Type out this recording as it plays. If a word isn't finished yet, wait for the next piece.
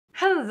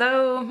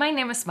Hello, my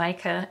name is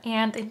Micah,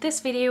 and in this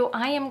video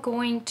I am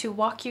going to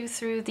walk you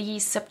through the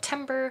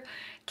September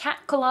Cat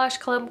Collage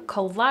Club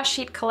Collage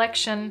Sheet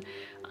Collection.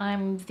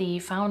 I'm the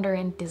founder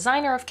and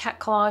designer of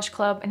Cat Collage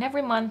Club, and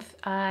every month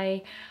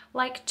I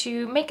like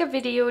to make a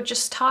video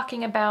just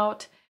talking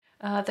about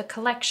the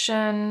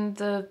collection,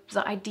 the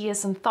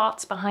ideas and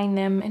thoughts behind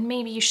them, and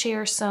maybe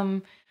share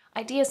some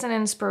ideas and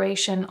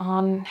inspiration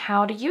on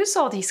how to use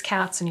all these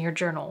cats in your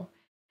journal.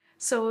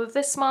 So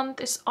this month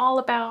is all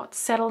about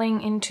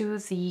settling into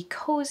the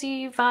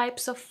cozy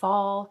vibes of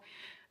fall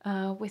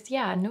with,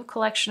 a new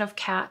collection of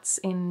cats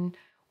in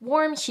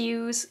warm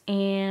hues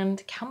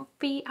and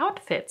comfy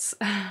outfits.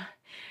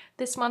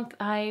 This month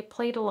I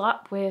played a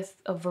lot with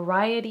a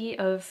variety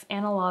of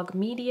analog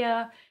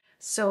media.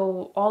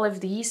 So all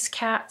of these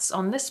cats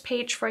on this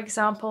page, for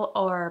example,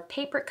 are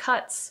paper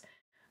cuts.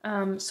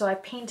 So I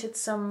painted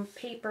some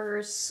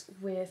papers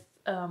with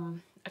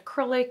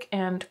acrylic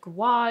and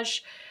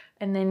gouache,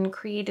 and then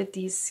created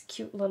these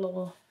cute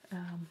little,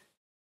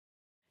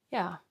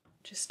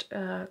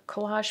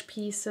 collage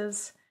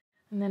pieces.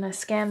 And then I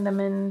scanned them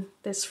in.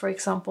 This, for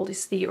example,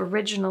 is the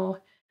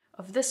original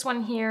of this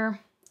one here.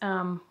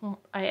 I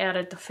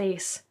added the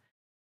face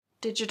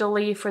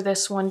digitally for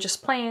this one,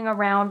 just playing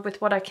around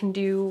with what I can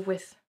do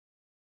with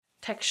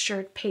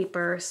textured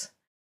papers.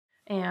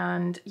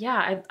 And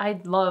yeah, I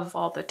love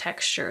all the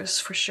textures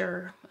for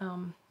sure.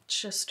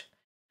 It's just,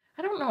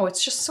 I don't know,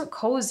 it's just so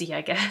cozy, I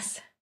guess.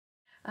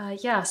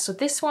 So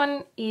this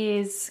one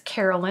is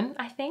Carolyn,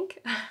 I think.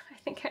 I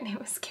think her name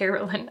is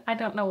Carolyn. I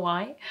don't know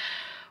why.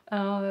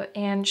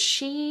 And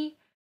she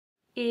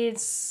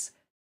is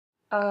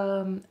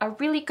a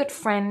really good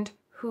friend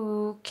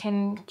who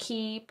can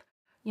keep,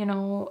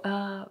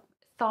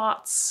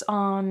 thoughts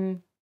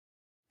on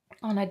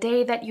a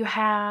day that you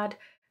had.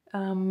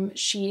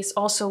 She's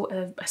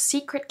also a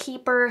secret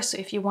keeper, so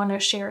if you want to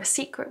share a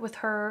secret with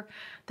her,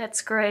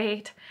 that's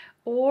great.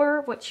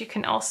 Or what you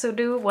can also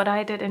do, what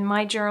I did in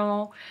my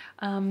journal,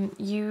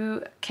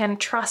 you can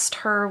trust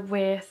her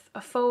with a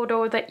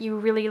photo that you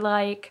really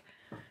like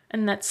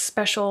and that's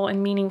special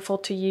and meaningful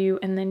to you,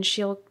 and then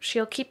she'll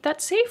keep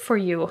that safe for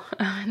you.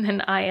 And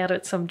then I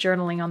added some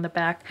journaling on the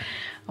back.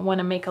 I want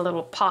to make a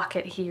little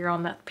pocket here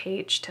on that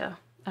page to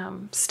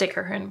stick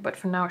her in, but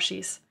for now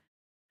she's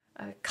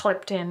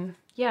clipped in.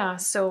 Yeah,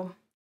 so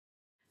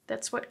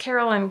that's what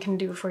Carolyn can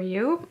do for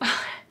you.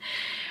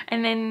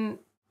 And then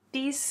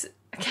these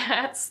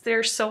cats,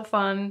 they're so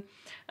fun.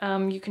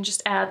 You can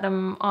just add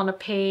them on a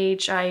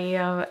page. I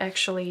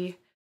actually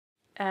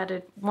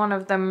added one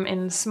of them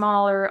in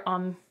smaller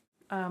on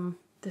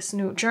this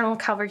new journal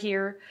cover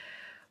here.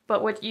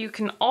 But what you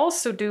can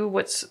also do,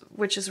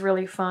 which is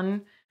really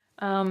fun,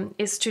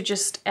 is to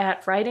just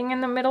add writing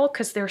in the middle,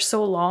 because they're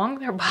so long,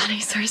 their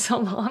bodies are so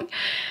long.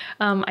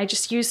 I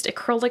just used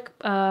acrylic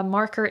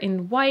marker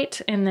in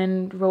white and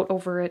then wrote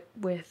over it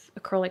with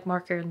acrylic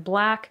marker in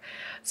black.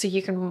 So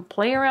you can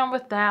play around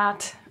with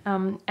that,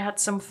 add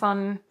some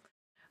fun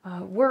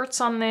words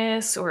on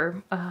this,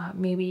 or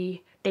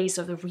maybe days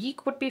of the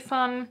week would be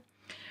fun.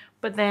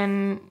 But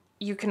then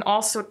you can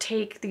also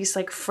take these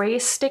like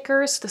phrase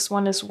stickers. This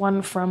one is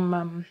one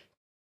from,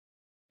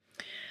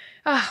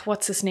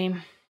 what's his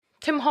name?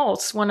 Tim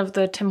Holtz, one of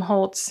the Tim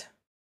Holtz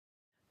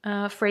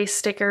phrase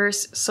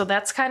stickers. So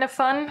that's kind of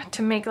fun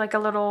to make like a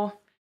little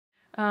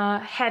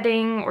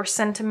heading or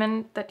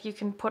sentiment that you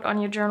can put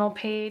on your journal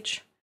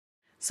page.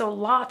 So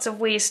lots of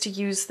ways to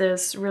use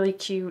this, really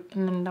cute.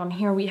 And then down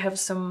here we have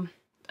some,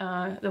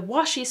 the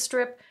washi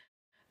strip.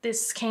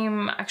 This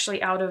came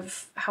actually out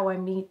of how I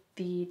made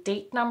the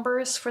date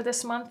numbers for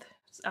this month.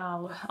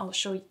 I'll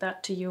show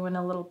that to you in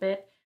a little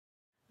bit.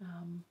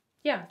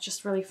 Yeah,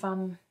 just really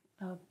fun.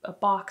 A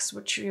box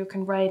which you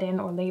can write in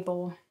or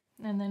label,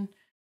 and then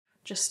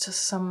just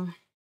some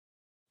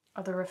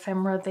other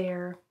ephemera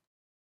there.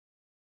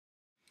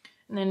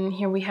 And then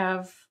here we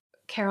have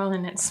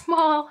Carolyn in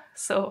small,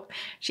 so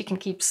she can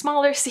keep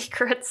smaller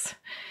secrets.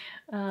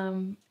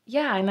 And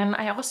then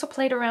I also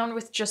played around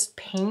with just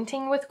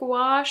painting with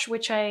gouache,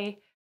 which I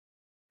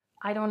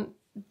don't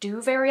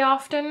do very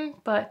often,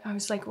 but I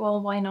was like,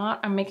 well, why not?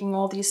 I'm making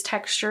all these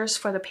textures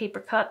for the paper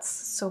cuts,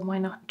 so why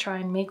not try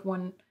and make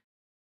one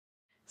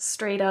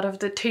straight out of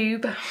the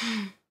tube.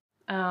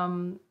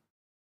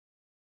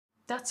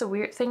 That's a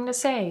weird thing to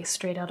say,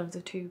 straight out of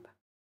the tube.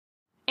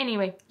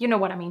 Anyway, you know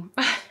what I mean.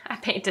 I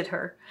painted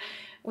her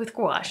with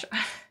gouache.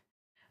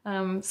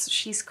 So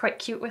she's quite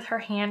cute with her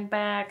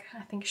handbag.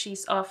 I think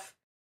she's off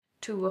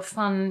to a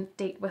fun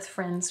date with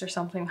friends or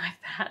something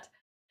like that.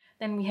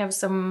 Then we have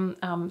some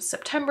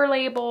September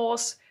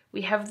labels.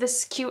 We have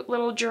this cute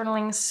little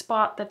journaling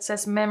spot that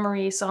says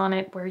memories on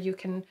it, where you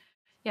can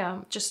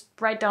just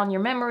write down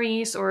your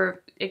memories,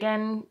 or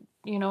again,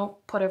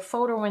 put a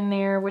photo in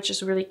there, which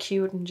is really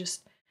cute, and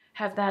just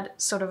have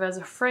that sort of as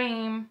a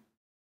frame.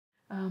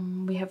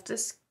 We have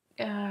this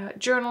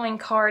journaling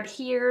card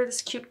here,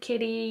 this cute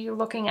kitty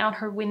looking out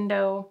her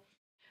window,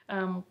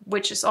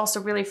 which is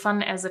also really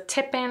fun as a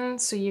tip-in,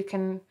 so you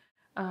can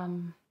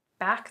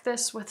back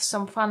this with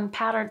some fun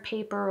patterned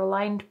paper or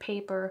lined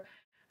paper.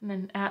 and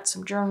then add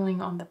some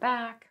journaling on the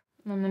back.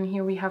 And then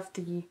here we have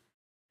the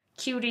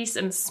cuties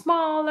in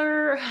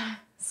smaller,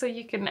 so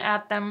you can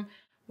add them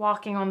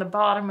walking on the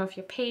bottom of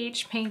your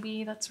page,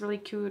 maybe. That's really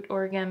cute.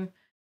 Or again,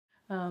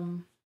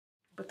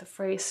 with the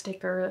phrase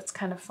sticker, that's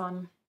kind of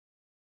fun.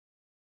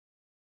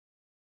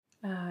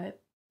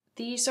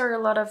 These are a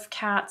lot of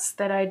cats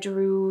that I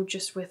drew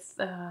just with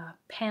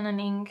pen and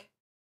ink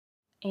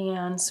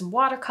and some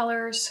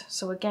watercolors.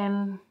 So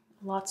again,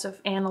 lots of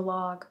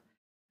analog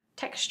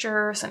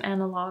textures and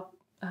analog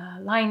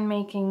line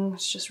making.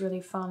 It's just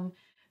really fun.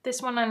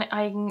 This one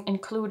I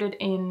included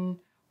in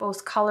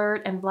both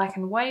colored and black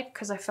and white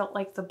because I felt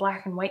like the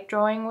black and white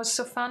drawing was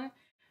so fun.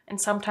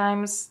 And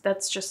sometimes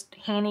that's just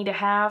handy to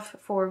have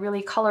for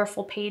really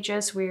colorful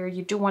pages where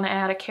you do want to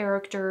add a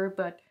character,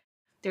 but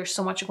there's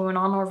so much going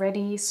on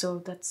already, so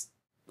that's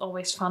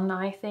always fun,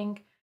 I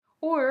think.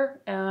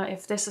 Or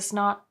if this is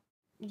not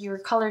your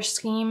color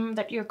scheme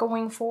that you're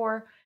going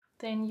for,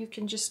 then you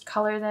can just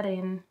color that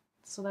in.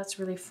 So that's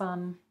really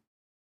fun.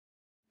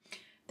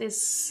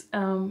 This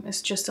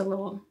is just a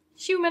little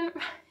human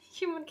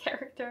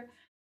character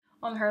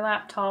on her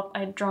laptop.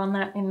 I'd drawn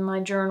that in my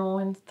journal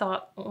and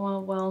thought,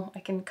 well, I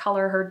can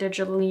color her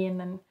digitally and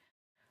then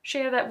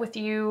share that with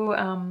you.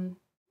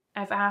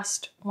 I've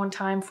asked one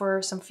time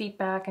for some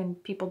feedback,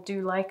 and people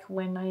do like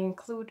when I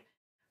include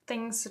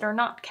things that are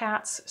not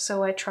cats,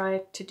 so I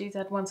try to do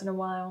that once in a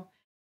while.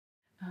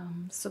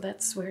 So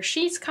that's where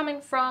she's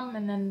coming from.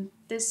 And then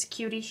this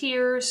cutie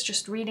here is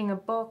just reading a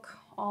book,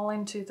 all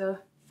into the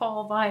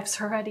fall vibes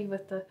already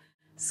with the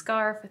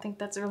scarf. I think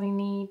that's really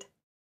neat.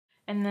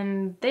 And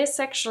then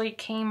this actually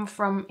came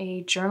from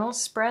a journal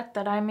spread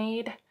that I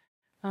made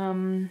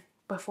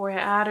before I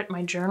added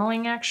my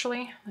journaling,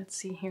 actually. Let's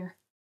see here.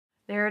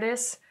 There it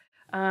is.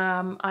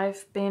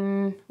 I've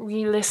been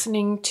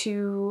re-listening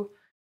to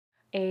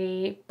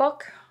a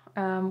book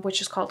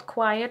which is called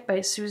Quiet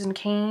by Susan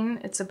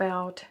Cain. It's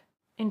about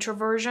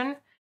introversion,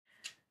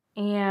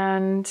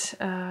 and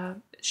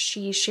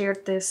she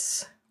shared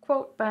this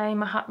quote by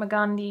Mahatma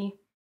Gandhi,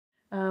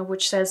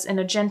 which says, "In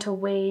a gentle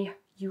way,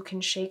 you can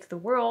shake the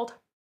world."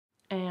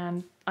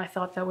 And I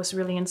thought that was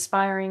really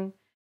inspiring.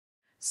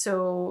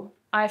 So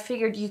I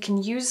figured you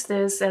can use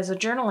this as a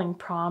journaling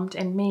prompt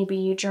and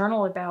maybe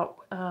journal about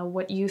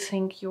what you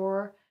think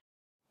your,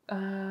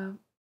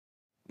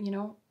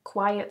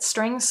 quiet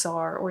strengths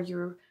are, or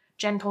your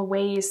gentle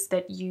ways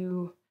that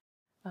you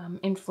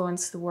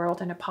influence the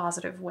world in a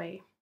positive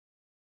way.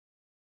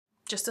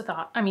 Just a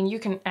thought. I mean, you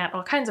can add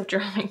all kinds of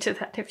journaling to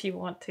that if you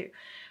want to,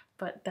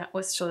 but that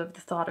was sort of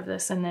the thought of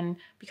this. And then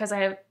because I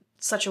have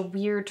such a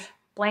weird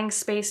blank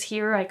space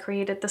here, I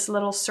created this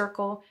little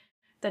circle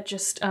that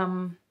just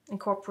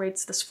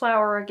incorporates this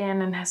flower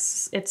again, and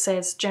it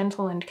says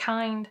gentle and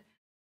kind,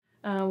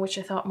 which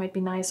I thought might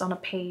be nice on a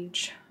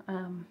page.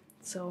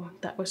 So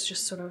that was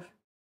just sort of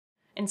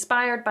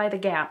inspired by the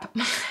gap.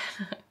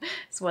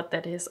 Is what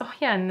that is. Oh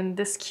yeah, and then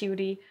this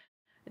cutie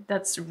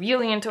that's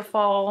really into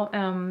fall.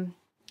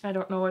 I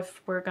don't know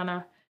if we're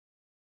gonna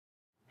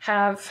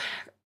have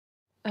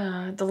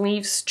the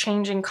leaves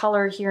changing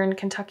color here in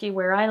Kentucky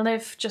where I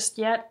live just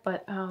yet,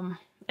 but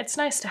it's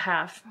nice to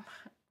have.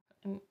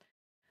 And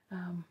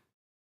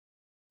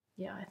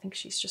yeah, I think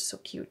she's just so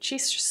cute.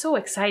 She's just so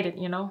excited,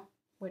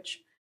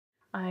 which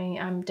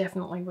I'm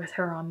definitely with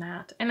her on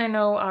that. And I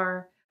know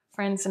our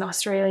friends in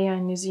Australia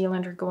and New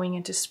Zealand are going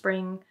into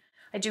spring.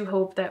 I do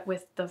hope that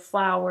with the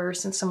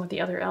flowers and some of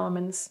the other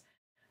elements,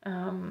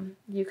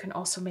 you can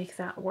also make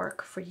that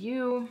work for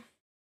you.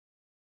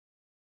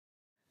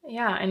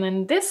 Yeah, and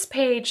then this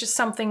page is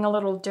something a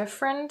little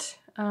different.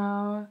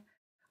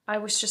 I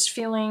was just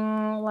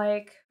feeling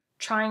like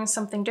trying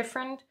something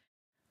different.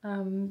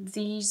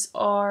 These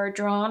are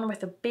drawn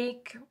with a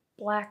big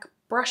black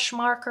brush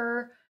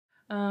marker.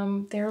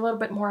 They're a little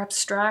bit more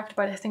abstract,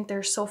 but I think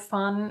they're so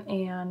fun,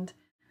 and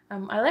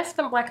I left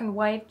them black and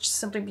white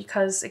simply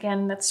because,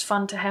 again, that's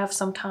fun to have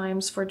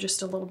sometimes for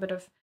just a little bit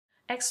of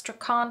extra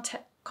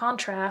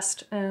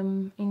contrast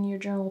in your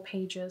journal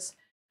pages.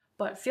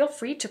 But feel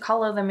free to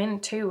color them in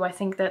too. I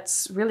think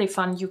that's really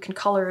fun. You can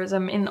color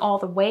them in all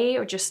the way,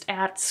 or just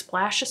add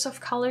splashes of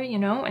color,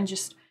 and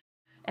just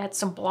add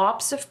some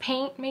blobs of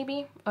paint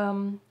maybe,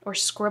 or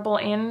scribble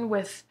in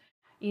with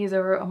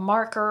either a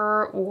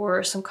marker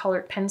or some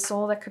colored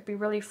pencil. That could be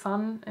really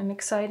fun and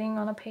exciting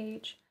on a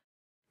page.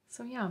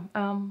 So yeah,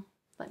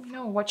 let me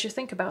know what you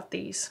think about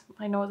these.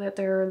 I know that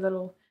they're a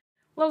little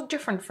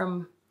different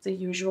from the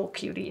usual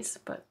cuties,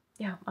 but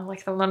yeah, I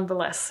like them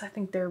nonetheless. I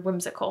think they're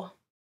whimsical.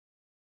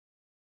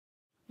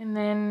 And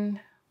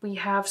then we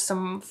have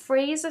some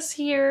phrases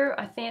here.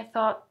 I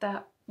thought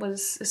that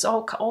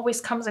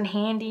always comes in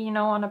handy,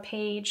 on a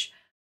page.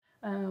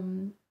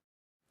 And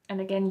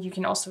again, you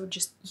can also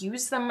just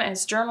use them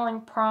as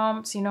journaling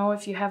prompts,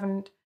 if you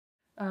haven't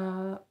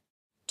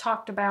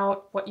talked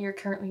about what you're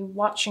currently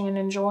watching and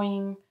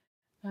enjoying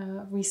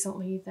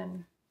recently,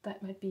 then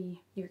that might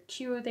be your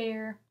cue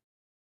there.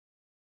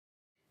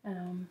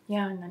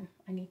 Yeah, and then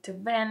I need to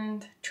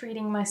vend,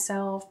 treating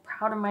myself,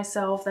 proud of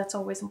myself. That's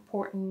always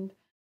important.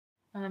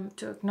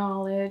 to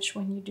acknowledge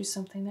when you do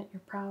something that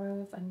you're proud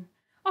of. And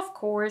of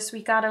course,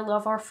 we gotta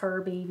love our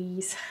fur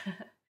babies.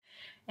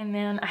 And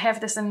then I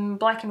have this in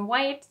black and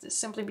white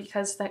simply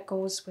because that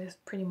goes with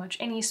pretty much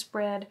any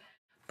spread.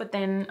 But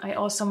then I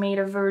also made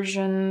a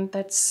version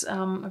that's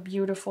a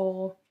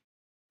beautiful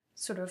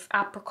sort of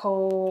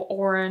apricot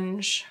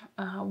orange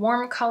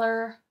warm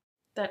color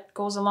that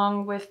goes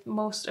along with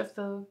most of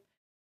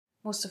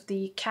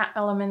the cat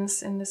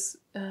elements in this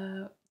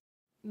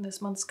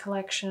this month's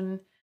collection.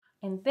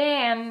 And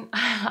then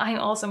I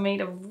also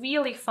made a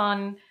really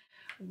fun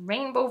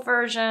rainbow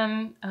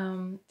version.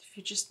 If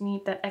you just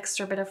need that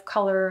extra bit of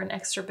color and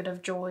extra bit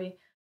of joy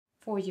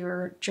for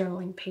your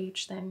journaling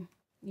page, then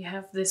you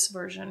have this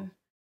version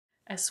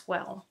as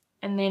well.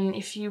 And then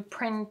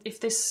if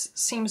this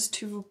seems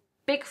too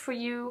big for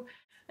you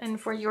and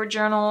for your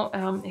journal,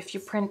 if you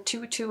print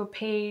 2 to a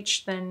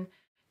page, then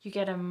you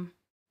get them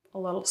a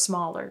little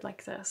smaller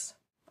like this.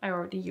 I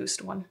already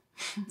used one.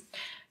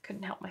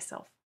 Couldn't help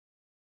myself.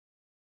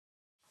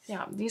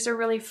 Yeah, these are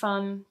really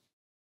fun.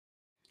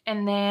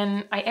 And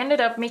then I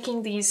ended up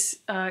making these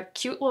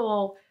cute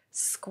little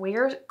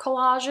square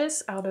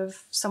collages out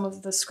of some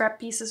of the scrap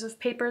pieces of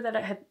paper that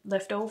I had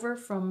left over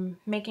from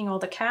making all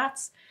the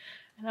cats.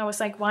 And I was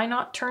like, why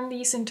not turn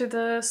these into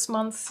this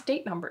month's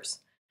date numbers?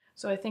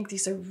 So I think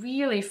these are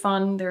really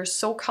fun. They're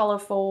so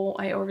colorful.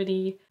 I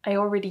already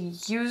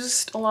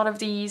used a lot of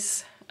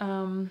these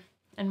in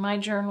my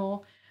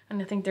journal,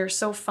 and I think they're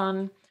so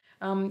fun.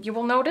 You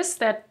will notice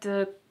that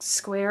the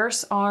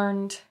squares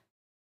aren't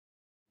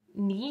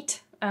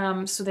neat.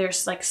 So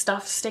there's like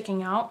stuff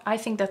sticking out. I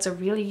think that's a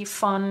really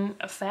fun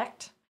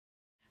effect.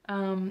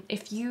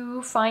 If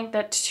you find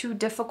that too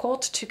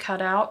difficult to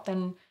cut out,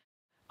 then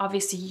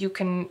obviously you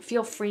can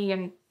feel free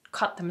and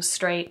cut them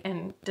straight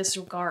and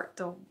disregard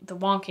the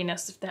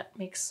wonkiness if that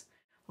makes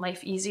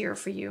life easier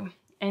for you.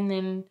 And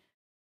then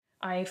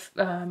I've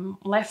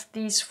left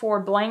these 4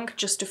 blank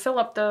just to fill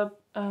up the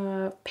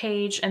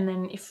page, and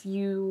then if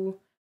you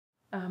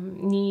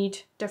need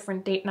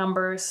different date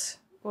numbers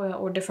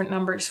or different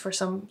numbers for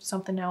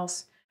something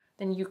else,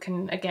 then you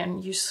can again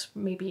use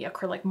maybe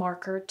acrylic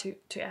marker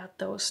to add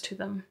those to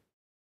them.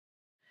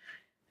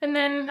 And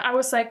then I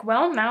was like,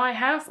 well, now I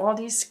have all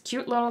these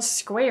cute little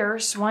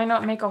squares, why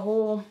not make a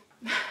whole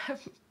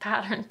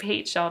pattern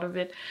page out of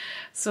it?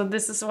 So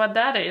this is what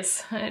that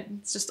is.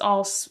 It's just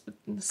all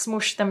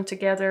smooshed them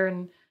together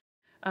and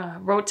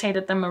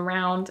rotated them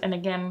around. And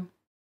again,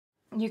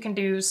 you can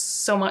do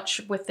so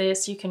much with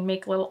this. You can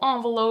make little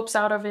envelopes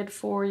out of it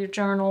for your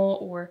journal,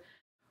 or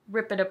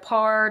rip it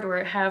apart,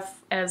 or have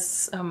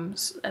as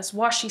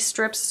washi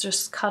strips,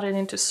 just cut it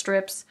into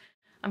strips.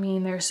 I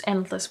mean, there's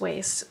endless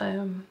ways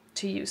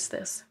to use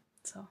this.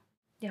 So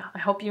yeah, I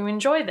hope you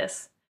enjoy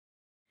this.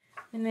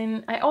 And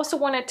then I also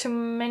wanted to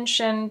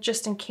mention,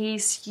 just in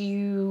case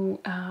you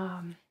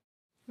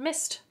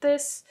missed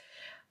this,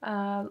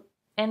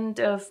 end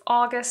of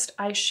August,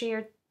 I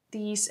shared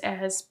these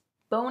as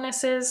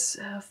bonuses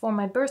for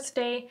my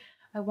birthday.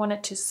 I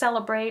wanted to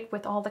celebrate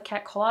with all the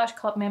Cat Collage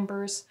Club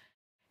members,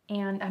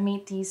 and I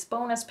made these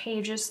bonus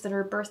pages that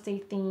are birthday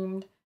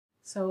themed.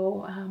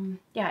 So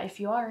yeah, if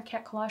you are a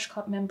Cat Collage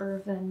Club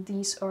member, then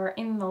these are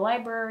in the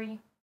library.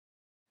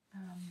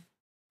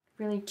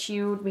 Really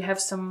cute. We have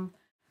some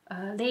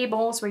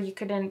labels where you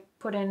could then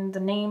put in the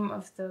name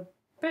of the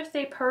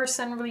birthday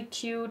person. Really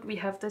cute. We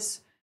have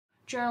this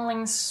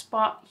journaling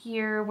spot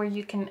here where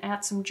you can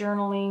add some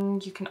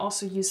journaling. You can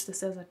also use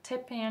this as a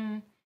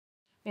tip-in.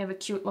 We have a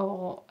cute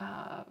little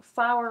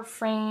flower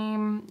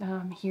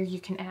frame. Here you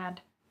can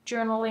add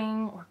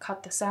journaling or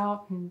cut this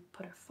out and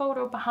put a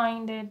photo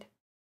behind it.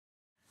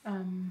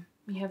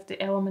 We have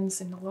the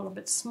elements in a little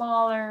bit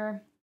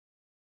smaller.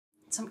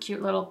 Some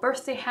cute little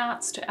birthday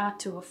hats to add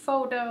to a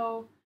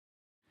photo.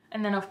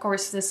 And then of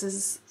course this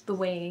is the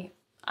way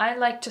I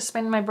like to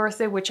spend my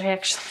birthday, which I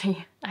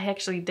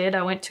actually did.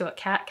 I went to a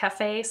cat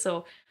cafe,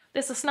 so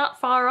this is not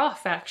far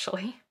off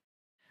actually.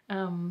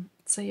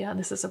 So yeah,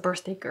 this is a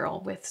birthday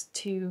girl with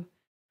 2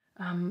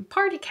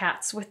 party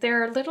cats with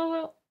their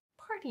little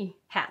party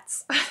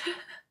hats.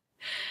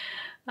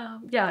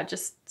 Yeah,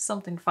 just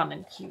something fun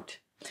and cute.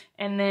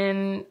 And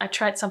then I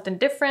tried something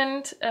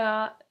different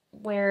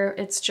where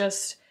it's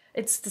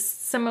the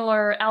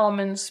similar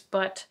elements,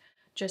 but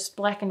just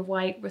black and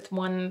white with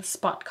 1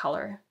 spot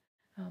color.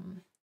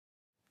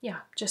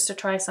 Yeah, just to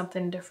try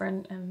something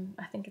different, and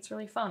I think it's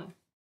really fun.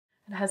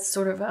 It has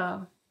sort of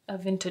a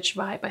vintage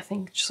vibe, I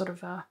think, sort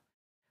of a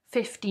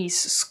 50s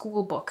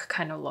school book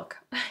kind of look,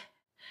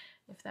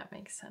 if that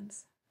makes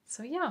sense.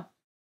 So yeah,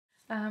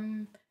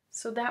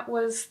 so that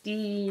was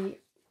the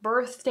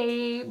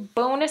birthday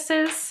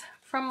bonuses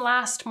from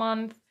last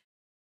month.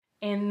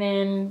 And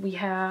then we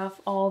have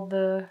all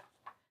the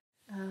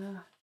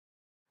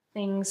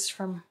things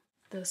from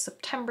the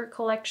September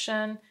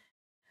collection.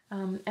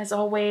 As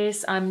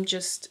always, I'm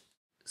just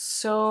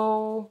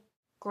so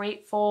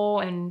grateful,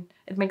 and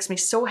it makes me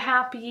so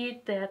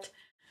happy that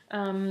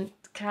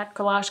Cat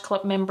Collage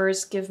Club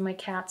members give my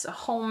cats a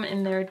home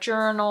in their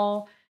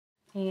journal.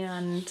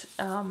 And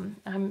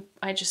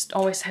I just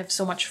always have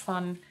so much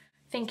fun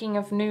thinking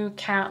of new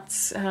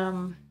cats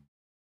to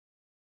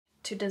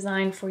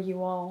design for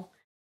you all.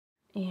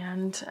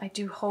 And I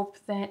do hope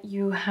that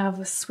you have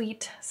a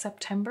sweet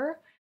September,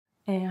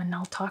 and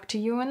I'll talk to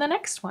you in the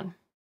next one.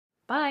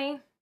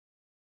 Bye!